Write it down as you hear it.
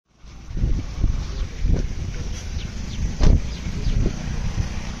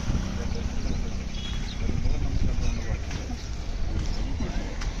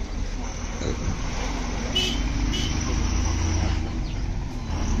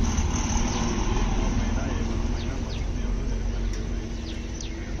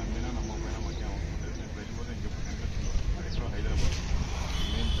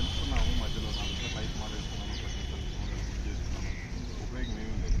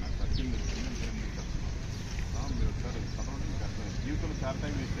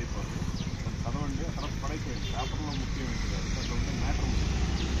కులం ముఖ్యం ఏంటి కాదు, అట్లా ఉంటే మ్యాటర్ ముఖ్యం.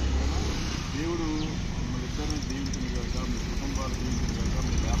 దేవుడు మిమ్మల్ని ఇద్దరిని దీవించిన కాక, మీ కుటుంబాలు దీవించిన కాక,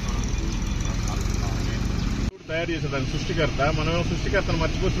 మీ వ్యాపారాలు దీవించిన కాక. దేవుడు తయారు చేసే దాని సృష్టికర్త, మనం సృష్టికర్తను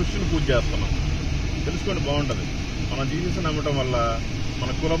మర్చిపోయి సృష్టిని పూజ చేస్తున్నాం. తెలుసుకోండి, బాగుంటుంది. మనం జీసస్ నమ్మటం వల్ల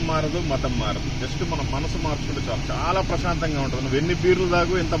మన కులం మారదు, మతం మారదు. జస్ట్ మన మనసు మార్చుకుంటే చాలు, చాలా ప్రశాంతంగా ఉంటుంది. నువ్వు ఎన్ని బీర్లు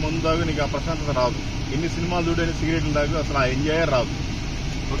తాగు, ఎంత మందు తాగు, నీకు ఆ ప్రశాంతత రాదు. ఎన్ని సినిమాలు చూడు, ఎన్ని సిగరెట్లు తాగు, అసలు ఆ ఎంజాయ్ రాదు.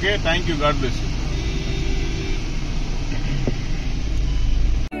 Okay, thank you, God bless you.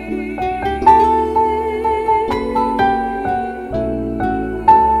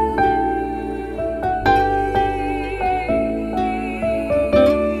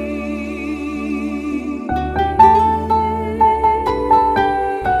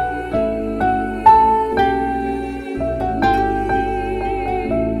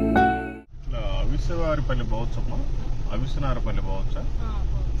 అవిసవారిపల్లి పోవచ్చమ్మా? అవిసనారపల్లి పోవచ్చా?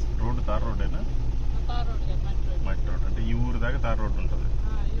 Road tar రోడ్డేనా? మట్టి రోడ్ అంటే ఈ ఊరు దాకా తార్ రోడ్డు ఉంటుంది.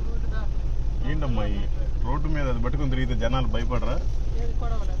 ఏంటమ్మా ఈ రోడ్డు మీద అది పట్టుకుని తిరిగితే జనాలు భయపడరా?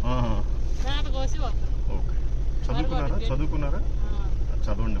 ఓకే, చదువుకున్నారా?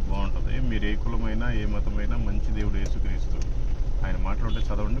 చదవండి, బాగుంటుంది. మీరు ఏ కులమైనా ఏ మతమైనా మంచి దేవుడు యేసుక్రీస్తు, ఆయన మాట్లాడితే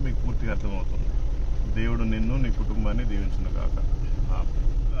చదవండి, మీకు పూర్తిగా అర్థమవుతుంది. దేవుడు నిన్ను నీ కుటుంబాన్ని దీవించును కాక.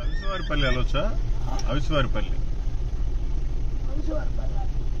 అవిసవారిపల్లి వెళ్ళొచ్చా? అవిసవారిపల్లి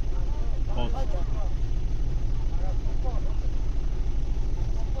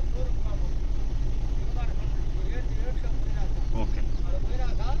ఓకే,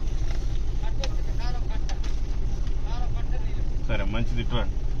 సరే, మంచిది. ఇట్లా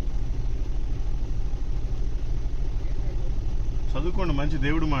చదువుకోండి, మంచి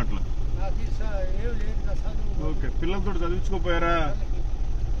దేవుడి మాటలు. ఓకే, పిల్లలతో చదివించుకోపోయారా?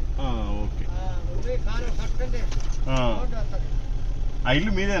 ఓకే, ఆ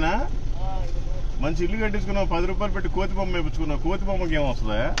ఇల్లు మీదేనా? మంచి ఇల్లు కట్టించుకున్నావు, 10 రూపాయలు పెట్టి కోతి బొమ్మ వేయించుకున్నావు. కోతి బొమ్మకి ఏం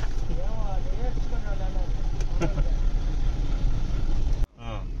వస్తుందా?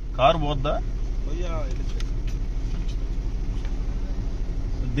 కారు పోద్దా?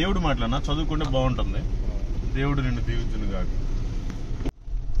 దేవుడు మాటలన్నా, చదువుకుంటే బాగుంటుంది. దేవుడు నిన్ను దీవించును కాక.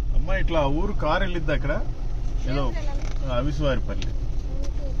 అమ్మా, ఇట్లా ఊరు కారు వెళ్ళిద్దా అక్కడ ఏదో? అవిసవారిపల్లి.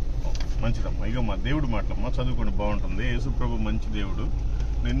 మంచిదమ్మా. ఇక మా దేవుడు మాటలమ్మా, చదువుకోండి, బాగుంటుంది. యేసుప్రభు మంచి దేవుడు,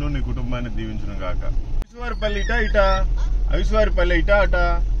 నిన్ను నీ కుటుంబాన్ని దీవించును గాక. అవిసవారిపల్లి ఇటా ఇటా? అవిసవారిపల్లి ఇటా అటా?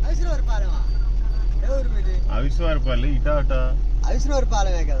 అవిసవారిపల్లి ఇటా అటా?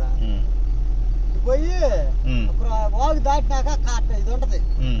 అవిసవారిపాలెమే కదా. పోయి వాగు దాటినాక ఇది ఉంటది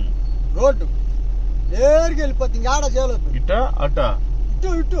రోడ్డు, నేరుగా వెళ్ళిపోతుంది. ఇంకాడ చేయలేదు. ఇటా అటా?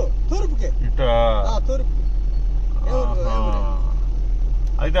 ఇటు తూర్పుకి. ఇటా తూర్పు.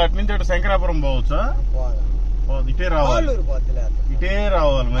 అయితే అటు నుంచి అటు శంకరాపురం పోవచ్చా? ఇటే రావాలి, ఇటే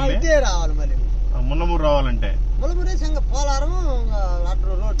రావాలి, మళ్ళీ ఇటే రావాలి. మళ్ళీ మున్నమూరు రావాలంటే పోలారం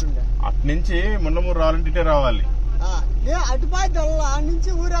రోడ్డు ఉండే, అటు నుంచి మున్నమూరు రావాలంటే ఇటే రావాలి. అటు పోయి అటు నుంచి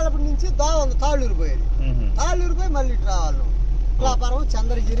ఊరేళ్ళప్పటి నుంచి ఉంది, తాళ్ళూరు పోయేది. తాళ్ళూరు పోయి మళ్ళీ ఇటు రావాలి. పిలాపురం,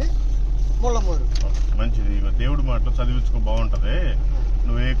 చంద్రగిరి, ముళ్ళమూరు. మంచిది. దేవుడు మాటలు చదివించుకో, బాగుంటది.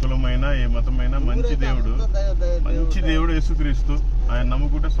 నువ్వు ఏ కులమైనా ఏ మతమైనా మంచి దేవుడు యేసుక్రీస్తు, ఆయన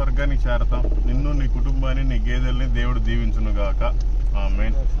నమ్ముకుంటే స్వర్గానికి చేరతాం. నిన్ను నీ కుటుంబాన్ని నీ గేదెల్ని దేవుడు దీవించును గాక.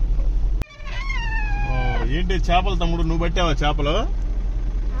 ఆమేన్. ఏంటి చేపలు తమ్ముడు, నువ్వు పట్టావా చేపలు?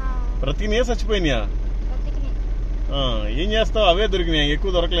 ప్రతినే చచ్చిపోయినాయా? ఏం చేస్తావు? అవే దొరికినాయా?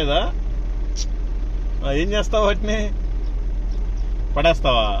 ఎక్కువ దొరకలేదా? ఏం చేస్తావు? వాటిని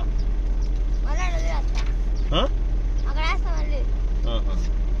పడేస్తావా?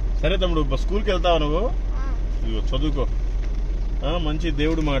 సరే తమ్ముడు, స్కూల్కి వెళ్తావా నువ్వు? ఇదిగో చదువుకో, మంచి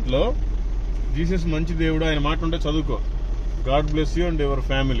దేవుడు మాటలు. జీసస్ మంచి దేవుడు, ఆయన మాట ఉంటే చదువుకో. God bless you and your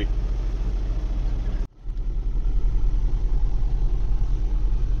family.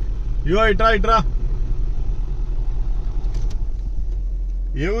 ఇగో ఇట్రా.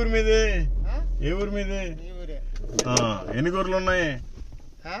 ఏ ఊరి మీదే? ఎన్ని గొర్రెలు ఉన్నాయి?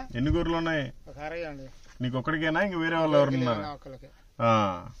 నీకు ఒక్కడికేనా? ఇంక వేరే వాళ్ళు ఎవరు ఉన్నారు?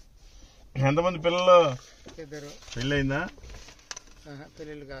 ఎంతమంది పిల్లలు? పెళ్ళయిందా?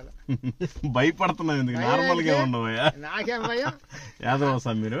 భయపడుతున్నావు ఎందుకు? నార్మల్ గా ఉండవయ్యా?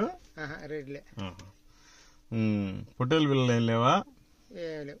 యాదవ మీరు? పొట్టేలు పిల్లలు ఏం లేవా?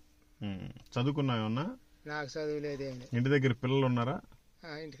 చదువుకున్నావన్నా? నాకు చదువులేదు. ఇంటి దగ్గర పిల్లలు ఉన్నారా?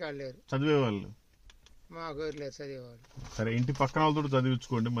 ఇంటికాడ లేరు. చదివేవాళ్ళు? మాకు లేదు చదివేవాళ్ళు. సరే, ఇంటి పక్కన వాళ్ళతో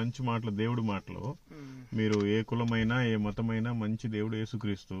చదివించుకోండి, మంచి మాటలు, దేవుడి మాటలు. మీరు ఏ కులమైనా ఏ మతమైనా మంచి దేవుడు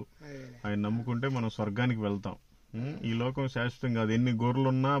యేసుక్రీస్తు, ఆయన నమ్ముకుంటే మనం స్వర్గానికి వెళ్తాం. ఈ లోకం శాశ్వతం కాదు. ఎన్ని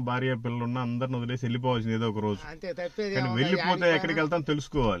గొర్రెలున్నా భార్య పిల్లలున్నా అందరిని వదిలేసి వెళ్ళిపోవాల్సింది ఏదో ఒక రోజు. కానీ వెళ్ళిపోతే ఎక్కడికి వెళ్తాం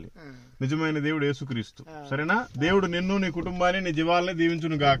తెలుసుకోవాలి. నిజమైన దేవుడు యేసుక్రీస్తు. సరేనా? దేవుడు నిన్ను, నీ కుటుంబాన్ని, నీ జీవాలని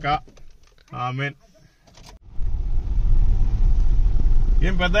దీవించును గాక. ఆమేన్.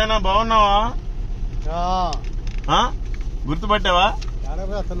 ఏం పెద్దయినా బాగున్నావా? గుర్తుపట్టావా?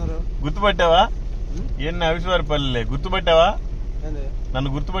 ఏం అవిశ్వారిపల్లె గుర్తుపట్టావా? నన్ను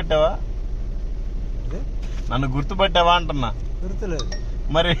గుర్తుపట్టావా అంటున్నా.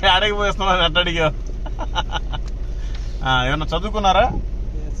 మరి అడగిపోయిస్తున్నావు అట్ట అడిగావు. ఏమన్నా చదువుకున్నారా?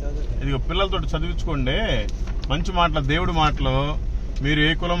 ఇదిగో పిల్లలతో చదివించుకోండి. మంచి మాటలు, దేవుడి మాటలు. మీరు ఏ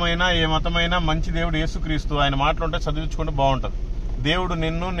కులమైనా ఏ మతమైనా మంచి దేవుడు యేసుక్రీస్తు, ఆయన మాటలు ఉంటే చదివించుకుంటే బాగుంటది. దేవుడు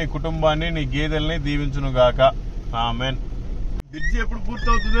నిన్ను, నీ కుటుంబాన్ని, నీ గేదెల్ని దీవించును గాక. ఆమేన్. బ్రిడ్జి ఎప్పుడు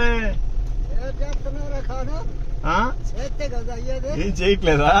పూర్తవుతుంది? ఏం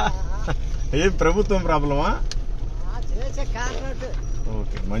చేయట్లేదా? ఏం ప్రభుత్వం ప్రాబ్లమా?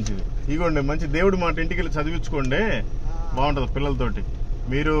 ఓకే, మంచిది. ఇగోండి, మంచి దేవుడి మాట ఇంటికి వెళ్ళి చదివించుకోండి, బాగుంటది పిల్లలతోటి.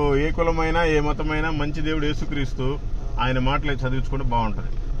 మీరు ఏ కులమైనా ఏ మతమైనా మంచి దేవుడు యేసుక్రీస్తు, ఆయన మాటలు చదివించుకుంటే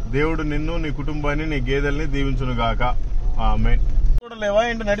బాగుంటది. దేవుడు నిన్ను, నీ కుటుంబాన్ని, నీ గేదెల్ని దీవించును గాక. ఆమేన్. లేవా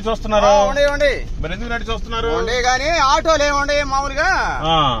ఏంటి నడిచి వస్తున్నారు? మరి ఎందుకు నడిచి వస్తున్నారు? కానీ ఆటోలు ఏమండి, మామూలుగా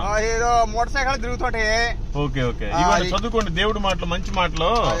ఏదో మోటార్ సైకిల్ తిరుగుతుంటే. ఓకే ఓకే, ఇవాళ చదువుకోండి దేవుడి మాటలు, మంచి మాటలు.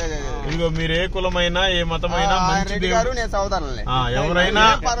 ఇదిగో మీరు ఏ కులమైనా ఏ మతమైనా మంచి దేవుడు,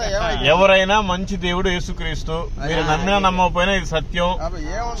 ఎవరైనా మంచి దేవుడు యేసుక్రీస్తు. మీరు నమ్మినా నమ్మకపోయినా ఇది సత్యం.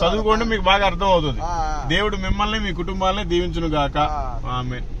 చదువుకోండి, మీకు బాగా అర్థం అవుతుంది. దేవుడు మిమ్మల్ని, మీ కుటుంబాలని దీవించును గాక.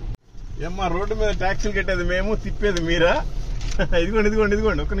 ఆమేన్. ఏమ్మా, రోడ్డు మీద ట్యాక్సీలు కట్టేది మేము, తిప్పేది మీరా? ఇదిగోండి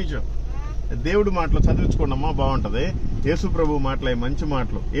ఒక్క నిమిషం. దేవుడి మాటలు చదివించుకోండి అమ్మా, బాగుంటది. యేసు ప్రభు మాటలే మంచి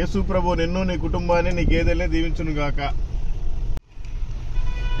మాటలు. యేసు ప్రభు నిన్ను, నీ కుటుంబాన్ని, నీ గేదెల్ని దీవించును గాక.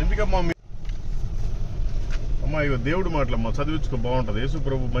 ఎందుకమ్మా అమ్మా, ఇగో దేవుడి మాటలమ్మా చదివించుకో, బాగుంటది. యేసు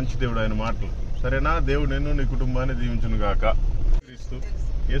ప్రభు మంచి దేవుడు, ఆయన మాటలు. సరేనా? దేవుడు నిన్ను, నీ కుటుంబాన్ని దీవించును గాక.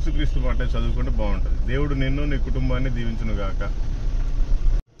 యేసుక్రీస్తు మాటలే చదువుకుంటే బాగుంటది. దేవుడు నిన్ను, నీ కుటుంబాన్ని దీవించును గాక.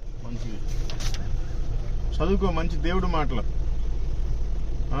 మంచిది, చదువుకో మంచి దేవుడి మాటలు.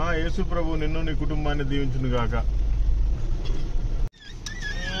 యేసు ప్రభు నిన్ను, నీ కుటుంబాన్ని దీవించును గాక.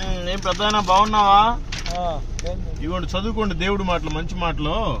 ఏం పెద్దయినా బాగున్నావా? ఇవ్వండి, చదువుకోండి దేవుడి మాటలు, మంచి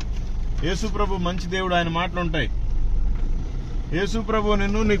మాటలు. యేసు ప్రభు మంచి దేవుడు, ఆయన మాటలు ఉంటాయి. యేసు ప్రభు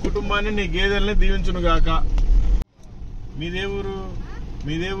నిన్ను, నీ కుటుంబాన్ని, నీ గేదెల్ని దీవించును గాక. మీదేవూరు?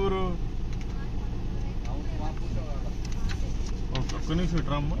 ఒక్క నిమిషం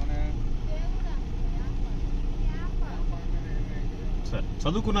ఇట్రామ్మా.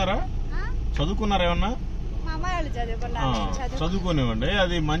 చదువుకున్నారా ఏమన్నా? చదువుకోనివ్వండి,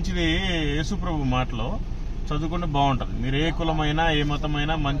 అది మంచిది. యేసుప్రభు మాటలో చదువుకుంటే బాగుంటది. మీరు ఏ కులమైనా ఏ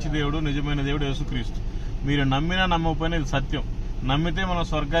మతమైనా మంచి దేవుడు, నిజమైన దేవుడు యేసుక్రీస్తు. మీరు నమ్మినా నమ్మకపోయినా ఇది సత్యం. నమ్మితే మనం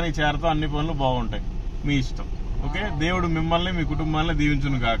స్వర్గానికి చేరతాం, అన్ని పనులు బాగుంటాయి. మీ ఇష్టం. ఓకే, దేవుడు మిమ్మల్ని, మీ కుటుంబాన్ని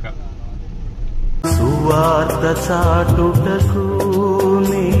దీవించును గాక. సువార్త చాటుటకు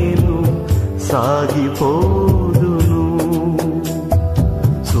నేను సాగిపోదును,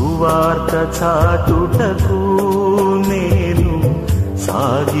 సువార్త చాటుటకు నేను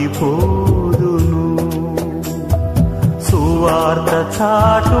సాగిపోదును, సువార్త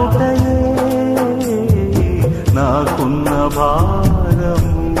చాటుటయే నాకున్న భారం.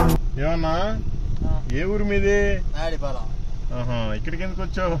 ఏమన్నా, ఏ ఊరు మీది? ఇక్కడికి ఎందుకు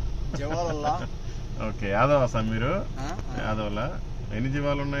వచ్చావు? ఓకే, యాదవ సార్ మీరు? యాదవలా? ఎన్ని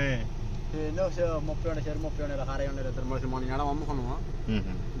జీవాలు ఉన్నాయి? 30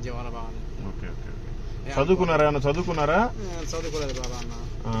 చదువుకున్నారా? చదువుకున్నారా? చదువుకోలేదు బాబా అన్న.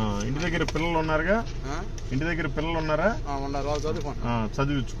 ఇంటి దగ్గర పిల్లలు ఉన్నారుగా? ఇంటి దగ్గర పిల్లలు ఉన్నారా?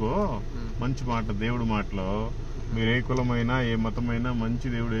 చదివించుకో. మంచి మాట, దేవుడి మాటలు. మీరు ఏ కులమైనా ఏ మతమైనా మంచి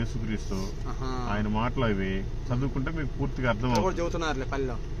దేవుడు యేసుక్రీస్తు, ఆయన మాటలు అవి చదువుకుంటే మీకు పూర్తిగా అర్థం అవుతుంది.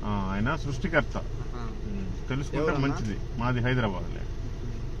 ఆయన సృష్టికర్త, తెలుసుకుంటే మంచిది. మాది హైదరాబాద్ లే,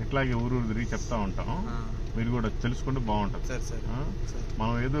 ఇట్లాగే ఊరు తిరిగి చెప్తా ఉంటాం. మీరు కూడా తెలుసుకుంటే బాగుంటది.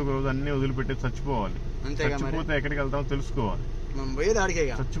 మనం ఏదో ఒక రోజు అన్ని వదిలిపెట్టి చచ్చిపోవాలి. చచ్చిపోతే ఎక్కడికి వెళ్తామో తెలుసుకోవాలి.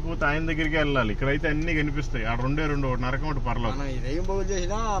 చచ్చిపోతే ఆయన దగ్గరికి వెళ్ళాలి. ఇక్కడైతే అన్ని కనిపిస్తాయి. ఆ రెండే ఒకటి నరకం, ఒకటి పరలోకం.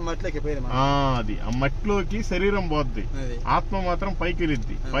 అది ఆ మట్టిలోకి శరీరం పోద్ది, ఆత్మ మాత్రం పైకి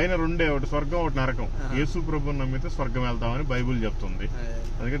వెళ్ళిద్ది. పైన రెండే, ఒకటి స్వర్గం, ఒకటి నరకం. యేసు ప్రభువుని నమ్మితే స్వర్గం వెళ్తామని బైబుల్ చెప్తుంది.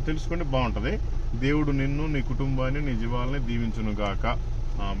 అందుకని తెలుసుకుంటే బాగుంటది. దేవుడు నిన్ను, నీ కుటుంబాన్ని, నీ జీవాలని దీవించును గాక.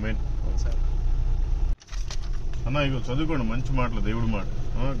 ఆమేన్. అన్న ఇగో చదువుకోండి మంచి మాటలు, దేవుడి మాట.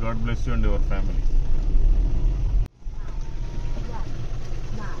 God bless you and your family.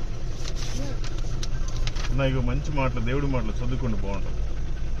 అన్న ఇగో మంచి మాటలు, దేవుడి మాటలు చదువుకోండి, బాగుంటుంది.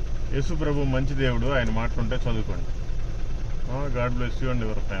 యేసు ప్రభు మంచి దేవుడు, ఆయన మాటలుంటే చదువుకోండి. God bless you and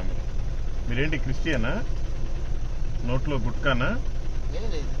your family. మీరేంటి క్రిస్టియనా? నోట్లో గుట్కానా?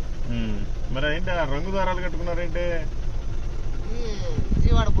 మరి ఏంటి ఆ రంగు దారాలు కట్టుకున్నారేంటి?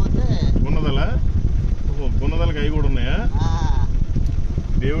 గున్నదలా? గున్నదలకి అవి కూడా ఉన్నాయా?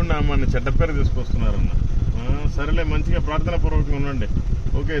 దేవుడి నామాన్ని చెడ్డ పేరు తీసుకొస్తున్నారన్న. సరేలే, మంచిగా ప్రార్థన పూర్వకంగా ఉండండి.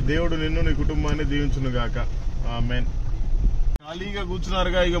 ఓకే, దేవుడు నిన్ను నీ కుటుంబాన్ని దీవించును గాక. ఆమేన్. ఖాళీగా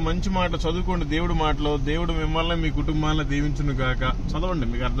కూర్చున్నారుగా, ఇక మంచి మాట చదువుకోండి. దేవుడి మాటలో దేవుడు మిమ్మల్ని మీ కుటుంబాన్ని దీవించును గాక. చదవండి,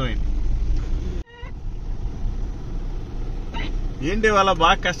 మీకు అర్థమైంది. ఏంటి వాళ్ళ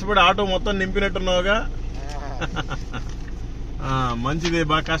బాగా కష్టపడి ఆటో మొత్తం నింపినట్టున్నావుగా? మంచిది,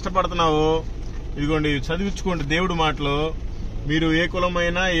 బాగా కష్టపడుతున్నావు. ఇదిగోండి, చదివించుకోండి దేవుడి మాటలో. మీరు ఏ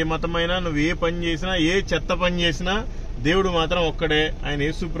కులమైనా ఏ మతమైనా, నువ్వు ఏ పని చేసినా, ఏ చెత్త పని చేసినా, దేవుడు మాత్రం ఒక్కడే, ఆయన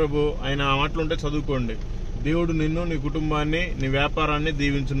యేసు ప్రభు. ఆయన ఆ మాటలుంటే చదువుకోండి. దేవుడు నిన్ను నీ కుటుంబాన్ని నీ వ్యాపారాన్ని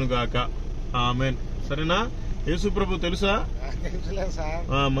దీవించును గాక. ఆమేన్. సరేనా? యేసు ప్రభు తెలుసా?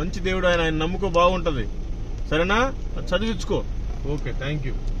 మంచి దేవుడు ఆయన, ఆయన నమ్ముకో, బాగుంటది. సరేనా? చదివించుకో. ఓకే, థ్యాంక్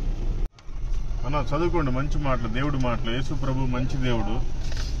యూ అన్న. చదువుకోండి మంచి మాటలు, దేవుడి మాటలు. యేసు ప్రభు మంచి దేవుడు.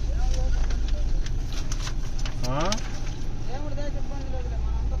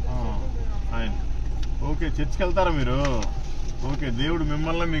 ఆయన ఓకే, చర్చికి వెళ్తారా మీరు? ఓకే, దేవుడు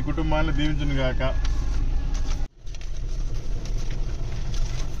మిమ్మల్ని మీ కుటుంబాన్ని దీవించును గాక.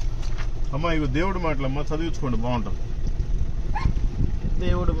 అమ్మా, ఇగో దేవుడి మాటలమ్మా, చదివించుకోండి, బాగుంటుంది.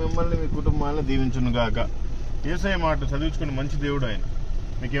 దేవుడు మిమ్మల్ని మీ కుటుంబాన్ని దీవించును గాక. యేసయ్య మాట చదివించుకుని, మంచి దేవుడు ఆయన.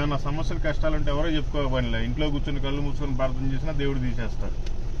 మీకు ఏమన్నా సమస్యలు కష్టాలు ఉంటే ఎవరో చెప్పుకోకపోయినా, ఇంట్లో కూర్చొని కళ్ళు మూసుకొని ప్రార్థన చేసినా దేవుడు తీసేస్తాడు.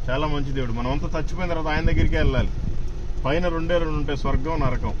 చాలా మంచి దేవుడు. మనం అంతా చచ్చిపోయిన తర్వాత ఆయన దగ్గరికి వెళ్ళాలి. పైన రెండే రెండు ఉంటాయి, స్వర్గం,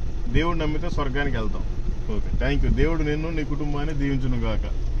 నరకం. దేవుడు నమ్మితే స్వర్గానికి వెళ్తాం. Okay, thank you. దేవుడు నిన్ను నీ కుటుంబాన్ని దీవించును గాక.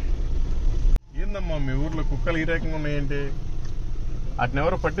 ఏందమ్మా మీ ఊర్లో కుక్కలు ఈ రకంగా ఉన్నాయంటే? వాటిని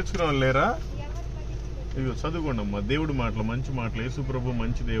ఎవరు పట్టించుకునే వాళ్ళు లేరా? ఇదిగో చదువుకోండి అమ్మా దేవుడి మాటలు, మంచి మాటలు. యేసు ప్రభు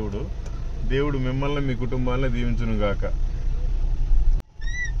మంచి దేవుడు. దేవుడు మిమ్మల్ని మీ కుటుంబాన్ని దీవించును గాక.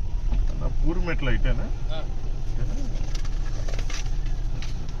 పూర్మెట్ల అయితేనా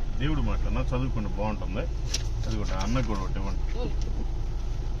దేవుడి మాటలన్నా చదువుకోండి, బాగుంటుంది. చదువుకోండి, అన్న కూడా ఇవ్వండి.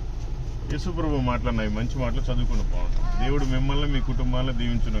 యేసు ప్రభు మాటలన్నాయి, మంచి మాటలు చదువుకోండి, బాగుంటుంది. దేవుడు మిమ్మల్ని మీ కుటుంబాన్ని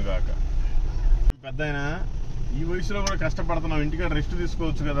దీవించును గాక. పెద్దయినా ఈ వయసులో కూడా కష్టపడుతున్నావు, ఇంటికాడ రెస్ట్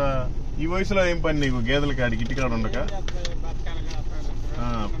తీసుకోవచ్చు కదా. ఈ వయసులో ఏం పని నీకు? గేదెల కాడికి ఇంటికాడ ఉండక?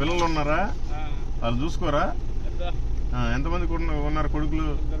 పిల్లలు ఉన్నారా? వాళ్ళు చూసుకోరా? ఎంతమంది ఉన్నారు కొడుకులు?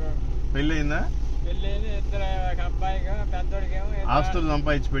 పెళ్లి అయిందా? ఆస్తులు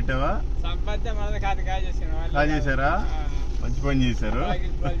సంపాదించి పెట్టావా? కాజేశారా? మంచి పని చేశారు.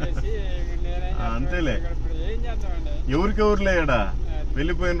 అంతేలే, ఎవరికెవరు లేడా?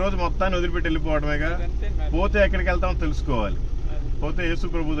 వెళ్ళిపోయిన రోజు మొత్తాన్ని వదిలిపెట్టి వెళ్ళిపోవడమేగా. పోతే ఎక్కడికి వెళ్తామో తెలుసుకోవాలి. పోతే యేసు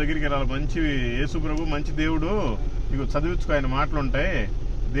ప్రభు దగ్గరికి వెళ్ళాలి. మంచి యేసు ప్రభు మంచి దేవుడు. నీకు చదివించుకో, ఆయన మాటలుంటాయి.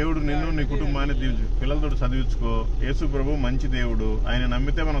 దేవుడు నిన్ను నీ కుటుంబాన్ని దీవించు. పిల్లలతో చదివించుకో. యేసు ప్రభు మంచి దేవుడు, ఆయన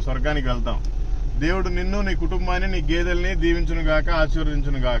నమ్మితే మనం స్వర్గానికి వెళ్తాం. దేవుడు నిన్ను నీ కుటుంబాన్ని నీ గేదెల్ని దీవించును గాక,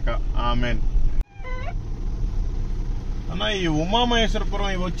 ఆశీర్వదించును గాక. ఆమేన్. అన్న, ఈ ఉమామహేశ్వరపురం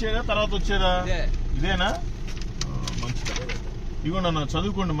ఇవి వచ్చేదా తర్వాత వచ్చేదా? ఇదేనా? మంచిది. ఇగోండి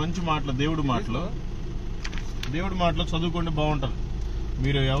చదువుకోండి మంచి మాటలు, దేవుడి మాటలు. దేవుడి మాటలు చదువుకోండి, బాగుంటది.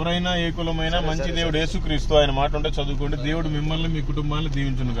 మీరు ఎవరైనా ఏ కులమైనా మంచి దేవుడు యేసుక్రీస్తు, ఆయన మాట ఉంటే చదువుకోండి. దేవుడు మిమ్మల్ని మీ కుటుంబాన్ని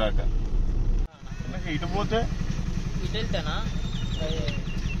దీవించును గాక. ఇటు పోతే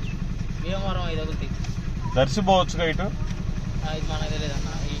దర్శిపోవచ్చుగా ఇటు.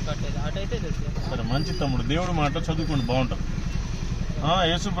 సరే, మంచి తమ్ముడు. దేవుడి మాట చదువుకోండి, బాగుంటది.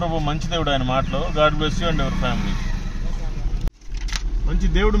 యేసు ప్రభు మంచి దేవుడు, ఆయన మాటలు. God bless you and your family. మంచి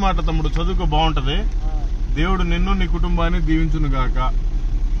దేవుడి మాట తమ్ముడు, చదువుకో, బాగుంటది. దేవుడు నిన్ను నీ కుటుంబాన్ని దీవించును గాక.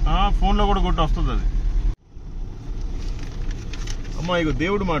 ఫోన్లో కూడా కొట్టి వస్తుంది అది. అమ్మా, ఇక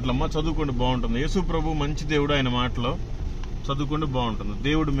దేవుడి మాటలమ్మా, చదువుకోండి, బాగుంటుంది. యేసు ప్రభు మంచి దేవుడు, ఆయన మాటలో చదువుకోండి, బాగుంటుంది.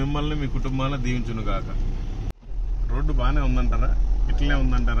 దేవుడు మిమ్మల్ని మీ కుటుంబాన్ని దీవించును గాక. రోడ్డు బాగానే ఉందంటారా? ఇట్లనే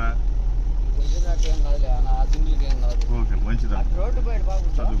ఉందంటారా? ఓకే, మంచిదా.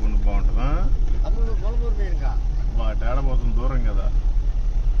 చదువుకోండి, బాగుంటుందా? బాగా తేడబోతుంది, దూరం కదా.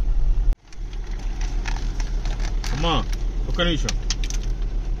 అమ్మా ఒక్క నిమిషం.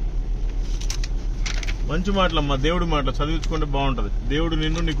 మంచి మాటలమ్మా, దేవుడి మాటలు చదివించుకుంటే బాగుంటది. దేవుడు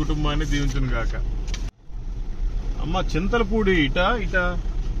నిన్ను నీ కుటుంబాన్ని దీవించును గాక. అమ్మా, చింతలపూడి ఇట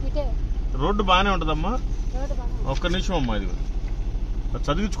రోడ్డు బాగానే ఉంటదమ్మా. ఒక్క నిమిషం అమ్మా, ఇది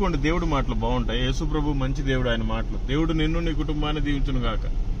చదివించుకోండి. దేవుడి మాటలు బాగుంటాయి. యేసు ప్రభు మంచి దేవుడు, ఆయన మాటలు. దేవుడు నిన్ను నీ కుటుంబాన్ని దీవించును గాక.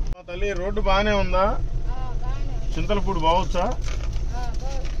 తల్లి, రోడ్డు బాగానే ఉందా? చింతలపూడి బావచ్చా?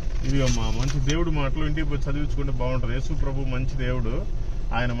 ఇది అమ్మా మంచి దేవుడి మాటలు, ఇంటికి పోయి చదివించుకుంటే బాగుంటది. యేసు ప్రభు మంచి దేవుడు,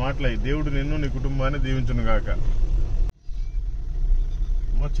 ఆయన మాటలే, దేవుడు నిన్ను నీ కుటుంబాన్ని దీవించును గాక.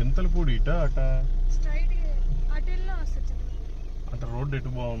 మా చింతలపూడి ఇట అట అట రోడ్డు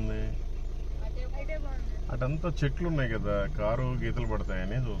ఎటు బాగుంది, అటంతా చెట్లు ఉన్నాయి కదా, కారు గీతలు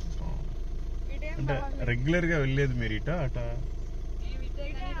పడతాయని చూస్తున్నాం. అంటే రెగ్యులర్ గా వెళ్ళేది మీరు ఇట అట?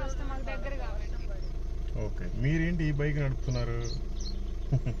 ఓకే, మీరేంటి ఈ బైక్ నడుపుతున్నారు?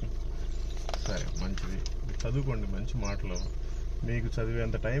 సరే, మంచిది. చదువుకోండి, మంచి మాటలు. మీకు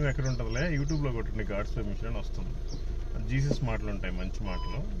చదివేంత టైం ఎక్కడ ఉంటుందిలే, యూట్యూబ్లో కొట్టండి, గాడ్స్ మిషన్ అని వస్తుంది. జీసస్ మాటలు ఉంటాయి, మంచి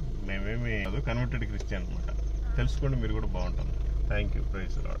మాటలు. మేమేమి కన్వర్టెడ్ క్రిస్టియన్ అనమాట. తెలుసుకోండి, మీరు కూడా బాగుంటుంది. Thank you,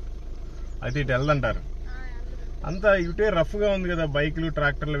 praise lord. అయితే ఇటు వెళ్దంటారు. అంతా ఇటే రఫ్ గా ఉంది కదా, బైక్లు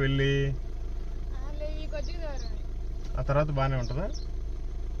ట్రాక్టర్లు వెళ్ళి. ఆ తర్వాత బానే ఉంటుందా?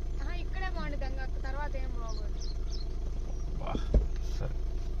 సరే.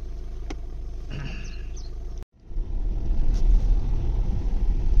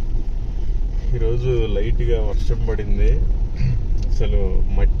 ఈరోజు లైట్ గా వర్షం పడింది. అసలు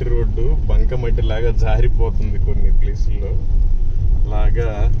మట్టి రోడ్డు బంక మట్టి లాగా జారిపోతుంది, కొన్ని ప్లేసుల్లో లాగా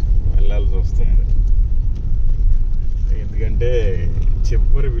వెళ్ళాల్సి వస్తుంది. ఎందుకంటే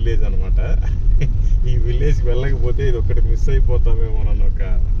చివరి విలేజ్ అనమాట. ఈ విలేజ్కి వెళ్ళకపోతే ఇది ఒక్కటి మిస్ అయిపోతామేమోనన్న ఒక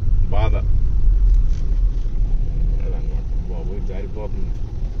బాధ అదనమాట. బాబు జారిపోతుంది.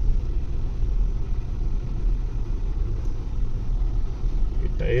 ఈ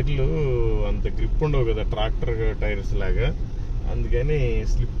టైర్లు అంత గ్రిప్ ఉండవు కదా ట్రాక్టర్ టైర్స్ లాగా, అందుకని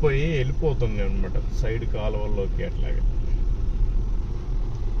స్లిప్ అయ్యి వెళ్ళిపోతుంది అనమాట సైడ్ కాలువల్లోకి అట్లాగా.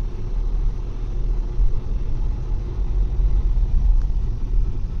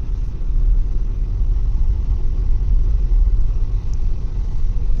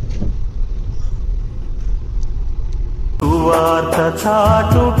 సువార్త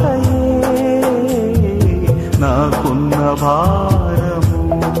చాటుటయే నాకున్న భారము,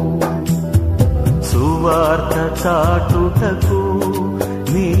 సువార్త చాటుటకు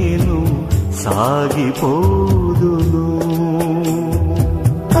నేను సాగిపోదును.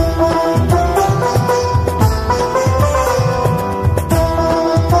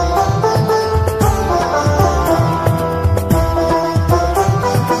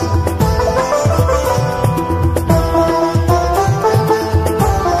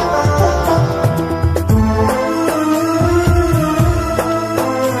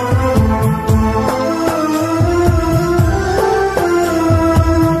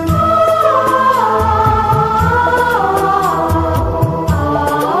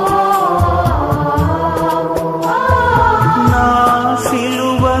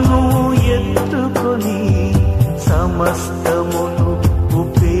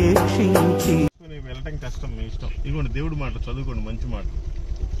 వెళ్ళటం కష్టం, మీ ఇష్టం. ఇదిగోండి దేవుడి మాటలు చదువుకోండి, మంచి మాటలు.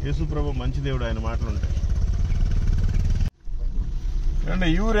 యేసు ప్రభు మంచి దేవుడు, ఆయన మాటలు ఉంటాయి. ఏమంటే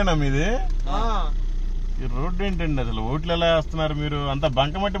ఈ ఊరేనా మీది? ఈ రోడ్డు ఏంటండి అసలు? ఓట్లు ఎలా వేస్తున్నారు మీరు? అంతా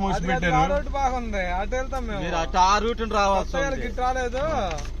బంకమట్టి మూసి పెట్టారు. బాగుంది, అటు వెళ్తాం మేము. ఆ రూట్ రాలేదు,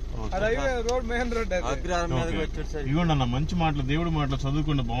 రోడ్ మెయిన్ రోడ్. ఇదిగోండి అన్న మంచి మాటలు, దేవుడి మాటలు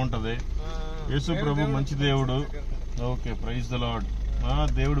చదువుకుంటే బాగుంటది. యేసు ప్రభు మంచి దేవుడు. Okay, praise the lord.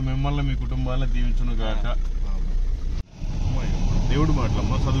 దేవుడు మిమ్మల్ని మీ కుటుంబాలను దీవించును గాక. దేవుడి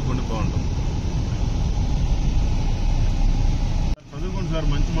మాటలమ్మా, చదువుకుంటే బాగుంటుంది. చదువుకోండి సార్,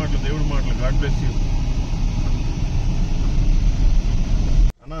 మంచి మాటలు, దేవుడి మాటలు. గాడ్ బ్లెస్ యూ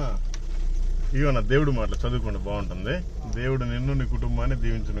అన్నా. ఇవన్న దేవుడి మాటలు చదువుకోండి బాగుంటుంది. దేవుడు నిన్ను నీ కుటుంబాన్ని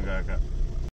దీవించును గాక.